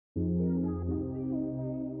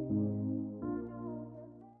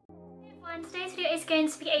today's video is going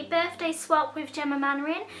to be a birthday swap with Gemma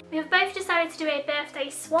Mandarin. We have both decided to do a birthday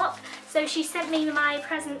swap, so she sent me my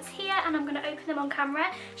presents here and I'm going to open them on camera.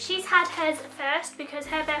 She's had hers first because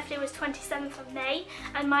her birthday was 27th of May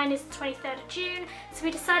and mine is the 23rd of June, so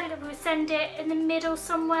we decided that we would send it in the middle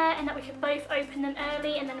somewhere and that we could both open them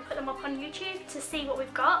early and then put them up on YouTube to see what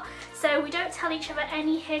we've got. So we don't tell each other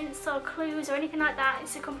any hints or clues or anything like that.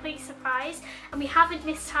 It's a complete surprise, and we haven't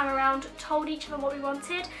this time around told each other what we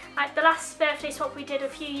wanted. Like the last birthday swap we did a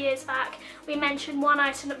few years back, we mentioned one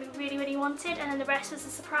item that we really wanted and then the rest was a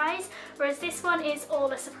surprise, whereas this one is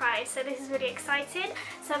all a surprise, so this is really exciting.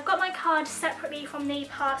 So I've got my card separately from the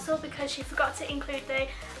parcel because she forgot to include the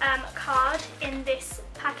card in this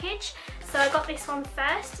package, so I got this one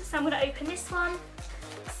first. So I'm going to open this one.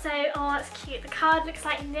 So, oh, that's cute. The card looks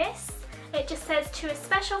like this. It just says, to a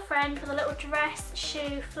special friend, with a little dress,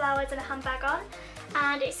 shoe, flowers and a handbag on.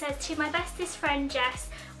 And it says, to my bestest friend Jess,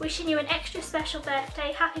 wishing you an extra special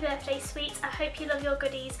birthday, happy birthday sweets, I hope you love your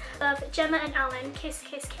goodies, love Gemma and Alan, kiss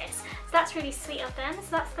kiss kiss. So that's really sweet of them.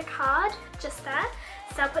 So that's the card just there,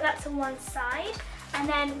 so I'll put that to one side. And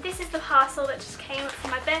then this is the parcel that just came for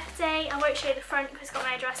my birthday. I won't show you the front because it's got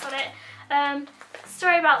my address on it.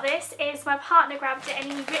 Story about this is my partner grabbed it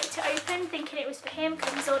and he ripped it open thinking it was for him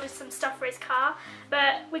because he's ordered some stuff for his car,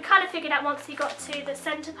 but we kind of figured out once he got to the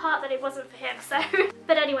centre part that it wasn't for him, so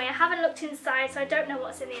but anyway, I haven't looked inside, so I don't know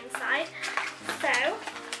what's in the inside. So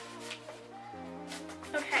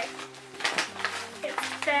okay,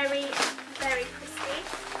 it's very crispy,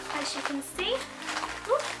 as you can see.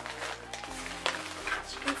 Ooh.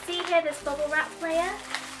 As you can see here, there's bubble wrap layer.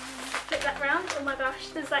 Flip that round. Oh my gosh,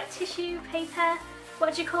 there's like tissue, paper,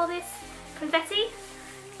 what do you call this? Confetti?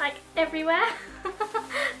 Like everywhere.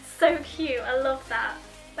 So cute, I love that.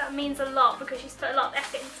 That means a lot because she's put a lot of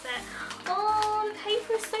effort into it. Oh, the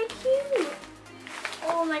paper is so cute.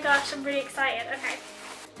 Oh my gosh, I'm really excited. Okay.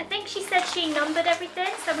 I think she said she numbered everything,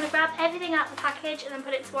 so I'm going to grab everything out of the package and then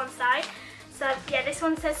put it to one side. So yeah, this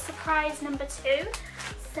one says surprise number 2.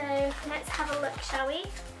 So let's have a look, shall we?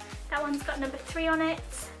 That one's got number 3 on it.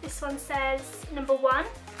 This one says number 1.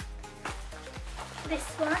 This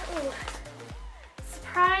one, ooh,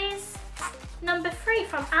 surprise number 3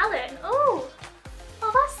 from Alan. Oh,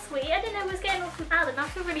 that's sweet. I didn't know I was getting one from Alan. I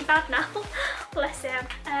feel really bad now. Bless him.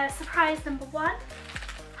 Surprise number 1.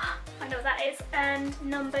 I know what that is. And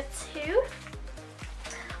number 2.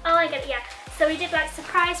 Oh, I get it, yeah. So we did like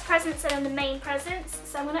surprise presents and then the main presents.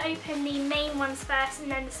 So I'm going to open the main ones first and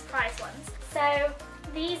then the surprise ones. So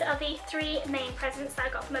these are the 3 main presents that I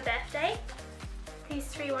got for my birthday. These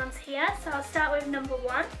 3 ones here. So I'll start with number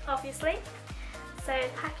 1, obviously. So the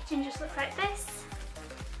packaging just looks like this.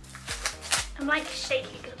 I'm like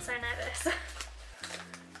shaking because I'm so nervous.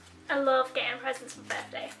 I love getting presents for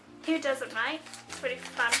birthday. Who doesn't, right? It's really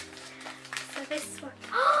fun. So this one.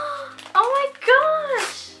 Oh my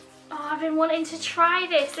gosh! Oh, I've been wanting to try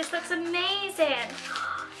this. This looks amazing.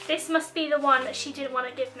 This must be the one that she didn't want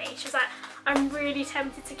to give me. She was like, I'm really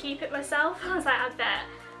tempted to keep it myself. I was like, I bet.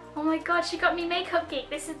 Oh my god, she got me Makeup Geek.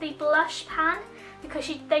 This is the blush pan because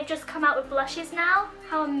they've just come out with blushes now.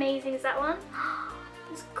 How amazing is that one?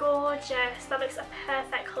 It's gorgeous. That looks a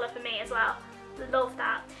perfect colour for me as well. Love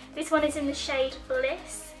that. This one is in the shade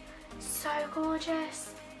Bliss. So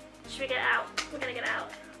gorgeous. Should we get it out? We're gonna get it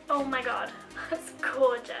out. Oh my god, that's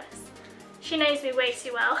gorgeous. She knows me way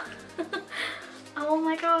too well. Oh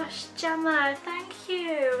my gosh, Gemma, thank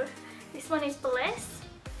you. This one is Bliss.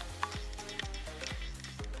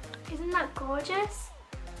 Isn't that gorgeous?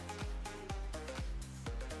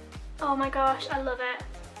 Oh my gosh, I love it.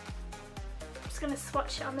 I'm just going to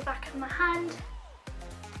swatch it on the back of my hand.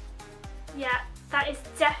 Yeah, that is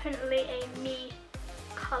definitely a me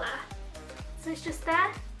colour. So it's just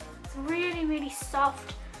there. It's really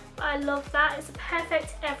soft, but I love that. It's a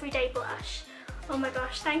perfect everyday blush. Oh my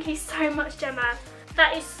gosh, thank you so much, Gemma.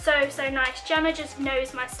 That is so nice. Gemma just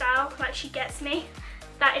knows my style, like she gets me.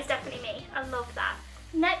 That is definitely me. I love that.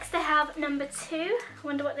 Next I have number 2. I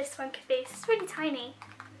wonder what this one could be. It's really tiny.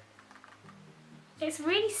 It's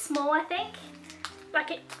really small, I think.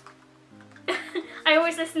 Like it... I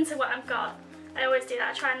always listen to what I've got. I always do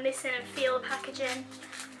that. I try and listen and feel the packaging.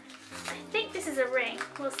 I think this is a ring.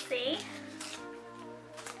 We'll see.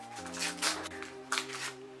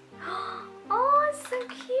 Oh, it's so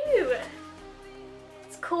cute.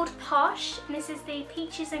 It's called Posh, and this is the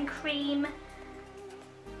Peaches and Cream.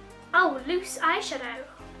 Oh, loose eyeshadow.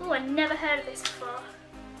 Oh, I've never heard of this before.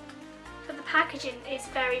 But the packaging is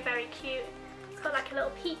very cute. It's got like a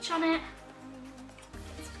little peach on it.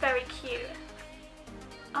 It's very cute.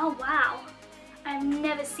 Oh wow, I've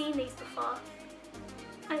never seen these before.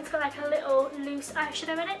 and it's got like a little loose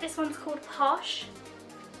eyeshadow in it. This one's called Posh,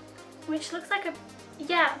 which looks like a,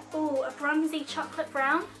 yeah, ooh, a bronzy chocolate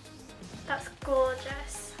brown. That's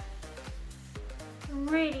gorgeous.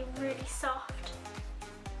 Really, really soft.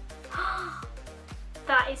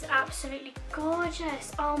 That is absolutely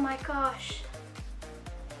gorgeous. Oh my gosh.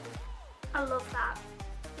 I love that.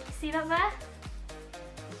 You see that there?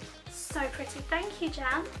 So pretty. Thank you,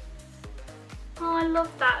 Jan. Oh, I love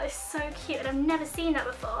that. It's so cute, and I've never seen that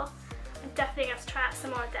before. I definitely have to try out some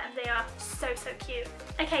more of them. They are so, so cute.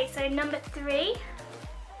 Okay, so number 3.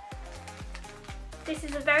 This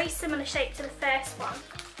is a very similar shape to the first one.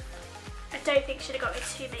 I don't think she'd have got me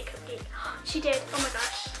 2 Makeup Geek. She did. Oh my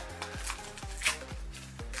gosh.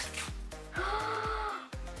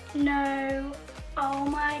 No. Oh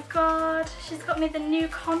my god. She's got me the new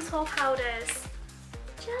contour powders.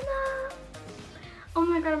 Jenna. Oh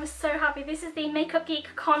my god, I'm so happy. This is the Makeup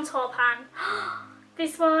Geek contour pan.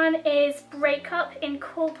 This one is Breakup in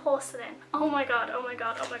Cool Porcelain. Oh my god, oh my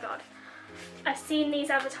god, oh my god. I've seen these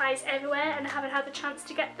advertised everywhere and I haven't had the chance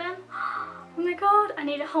to get them. Oh my god, I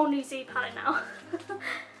need a whole new Zoo palette now.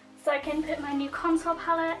 So I can put my new contour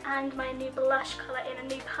palette and my new blush colour in a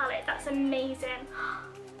new palette. That's amazing.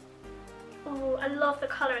 Oh, I love the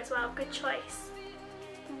colour as well. Good choice.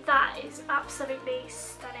 That is absolutely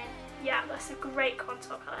stunning. Yeah, that's a great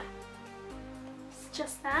contour colour. It's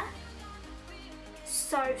just there.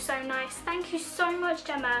 So, so nice. Thank you so much,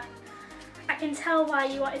 Gemma. I can tell why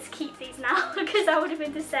you wanted to keep these now, because I would have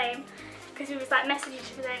been the same. Because we was like messaging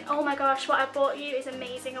each other saying, oh my gosh, what I bought you is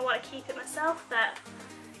amazing, I want to keep it myself, but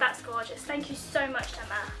that's gorgeous. Thank you so much,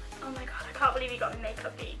 Gemma. Oh my god, I can't believe you got me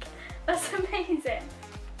Makeup Geek. That's amazing.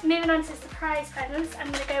 Moving on to surprise presents, I'm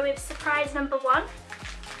going to go with surprise number 1.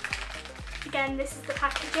 Again, this is the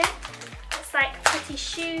packaging. It's like pretty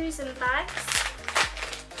shoes and bags.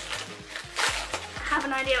 I have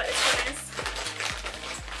an idea what this one is.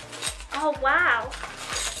 Oh wow,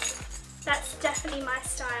 that's definitely my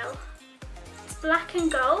style. It's black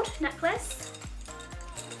and gold necklace.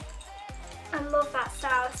 I love that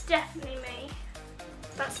style, it's definitely me.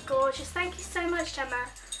 That's gorgeous. Thank you so much, Gemma.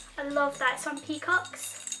 I love that. It's on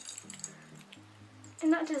peacocks.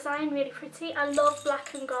 Isn't that design really pretty? I love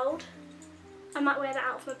black and gold. I might wear that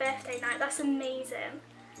out for my birthday night. That's amazing.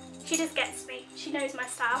 She just gets me. She knows my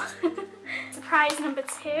style. Surprise number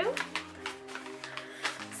 2.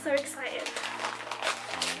 So excited.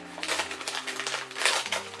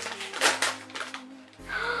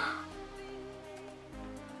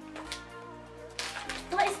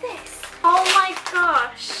 What is this? Oh my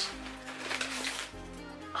gosh.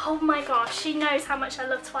 Oh my gosh, she knows how much I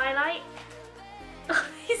love Twilight.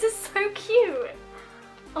 These are so cute.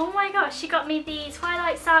 Oh my gosh, she got me the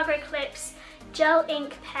Twilight Saga Eclipse gel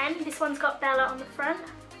ink pen. This one's got Bella on the front.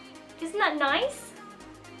 Isn't that nice?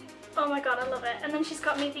 Oh my god, I love it. And then she's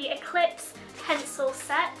got me the Eclipse pencil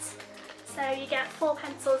set. So you get 4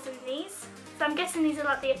 pencils in these. So I'm guessing these are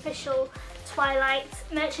like the official Twilight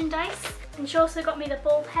merchandise. And she also got me the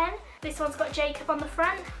ball pen. This one's got Jacob on the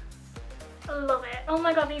front. I love it. Oh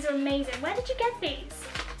my god, these are amazing. Where did you get these?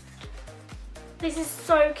 This is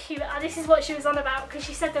so cute. This is what she was on about, because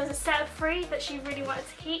she said there was a set of 3 that she really wanted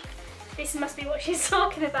to keep. This must be what she's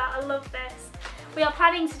talking about. I love this. We are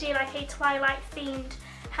planning to do like a Twilight themed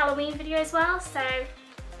Halloween video as well, so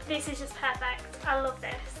this is just perfect. I love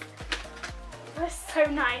this. That's so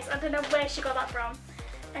nice. I don't know where she got that from.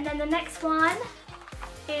 And then the next one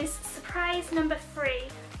is surprise number 3.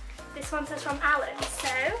 This one says from Alan, so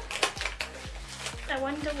I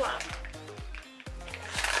wonder what.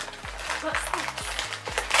 What's this?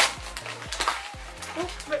 Oh,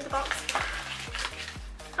 rip the box.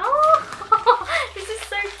 Oh, this is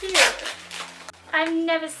so cute. I've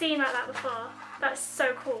never seen like that before. That's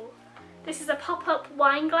so cool. This is a pop-up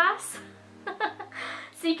wine glass.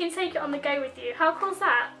 So you can take it on the go with you. How cool is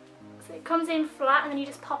that? So it comes in flat and then you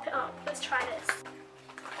just pop it up. Let's try this.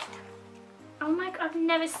 Oh my god, I've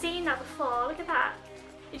never seen that before. Look at that.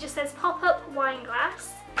 It just says pop-up wine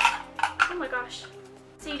glass. Oh my gosh.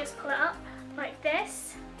 So you just pull it up like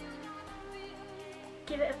this.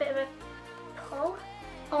 Give it a bit of a pull.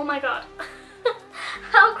 Oh my god.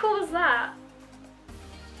 How cool is that?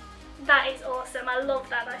 That is awesome. I love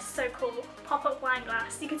that. That's so cool. Pop-up wine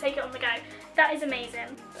glass. You can take it on the go. That is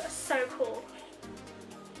amazing. That's so cool.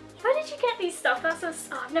 Where did you get these stuff? That's so,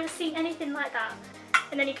 oh, I've never seen anything like that.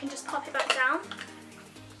 And then you can just pop it back down.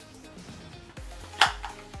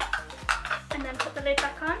 And then put the lid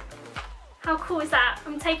back on. How cool is that?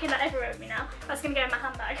 I'm taking that everywhere with me now. That's going to go in my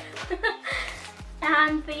handbag.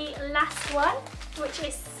 And the last one, which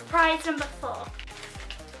is surprise number 4.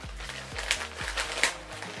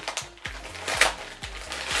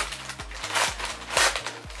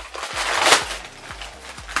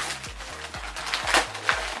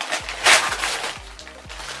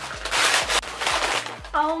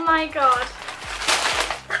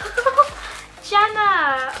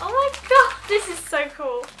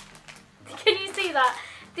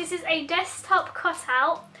 This is a desktop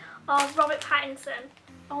cutout of Robert Pattinson.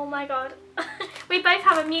 Oh my god. We both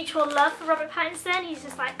have a mutual love for Robert Pattinson. He's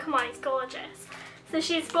just like, come on, he's gorgeous. So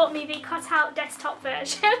she's brought me the cutout desktop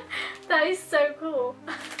version. That is so cool.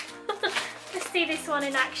 Let's see this one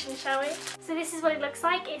in action, shall we? So this is what it looks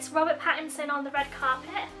like. It's Robert Pattinson on the red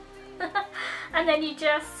carpet. And then you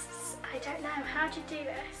just, I don't know, how do you do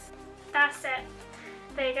this? That's it.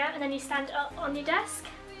 There you go. And then you stand up on your desk.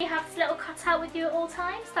 You have this little cutout with you at all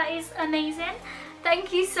times. That is amazing.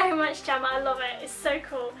 Thank you so much, Gemma. I love it. It's so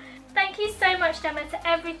cool. Thank you so much, Gemma, to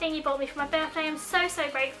everything you bought me for my birthday. I'm so, so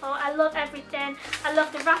grateful. I love everything. I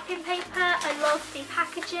love the wrapping paper. I love the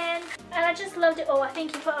packaging. And I just loved it all. I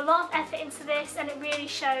think you put a lot of effort into this and it really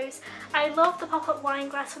shows. I love the pop-up wine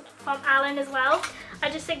glass from Alan as well. I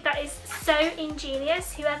just think that is so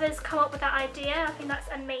ingenious. Whoever's come up with that idea, I think that's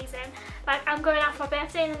amazing. Like, I'm going out for my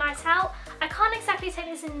birthday and a night out. I can't exactly take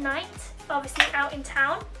this in the night, obviously out in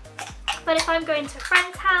town. But if I'm going to a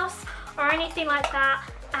friend's house or anything like that,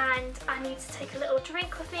 and I need to take a little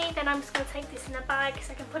drink with me, then I'm just going to take this in a bag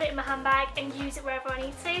so I can put it in my handbag and use it wherever I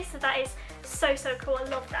need to. So that is so, so cool. I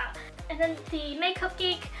love that. And then the Makeup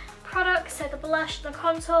Geek products, so the blush, the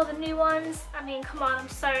contour, the new ones. I mean, come on, I'm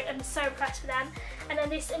so impressed with them. And then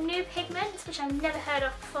this new pigment, which I've never heard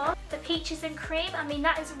of before, the Peaches and Cream. I mean,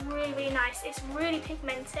 that is really, really nice. It's really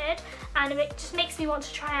pigmented and it just makes me want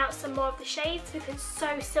to try out some more of the shades because it's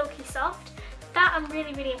so silky soft. That I'm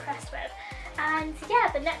really, really impressed with. And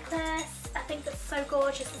yeah, the necklace, I think that's so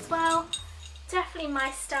gorgeous as well. Definitely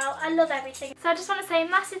my style. I love everything. So I just want to say a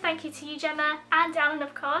massive thank you to you, Gemma, and Alan,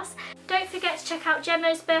 of course. Don't forget to check out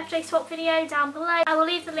Gemma's birthday swap video down below. I will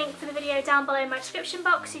leave the link for the video down below in my description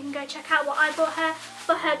box so you can go check out what I bought her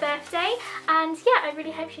for her birthday. And yeah, I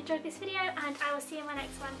really hope you enjoyed this video and I will see you in my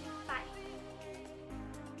next one. Bye.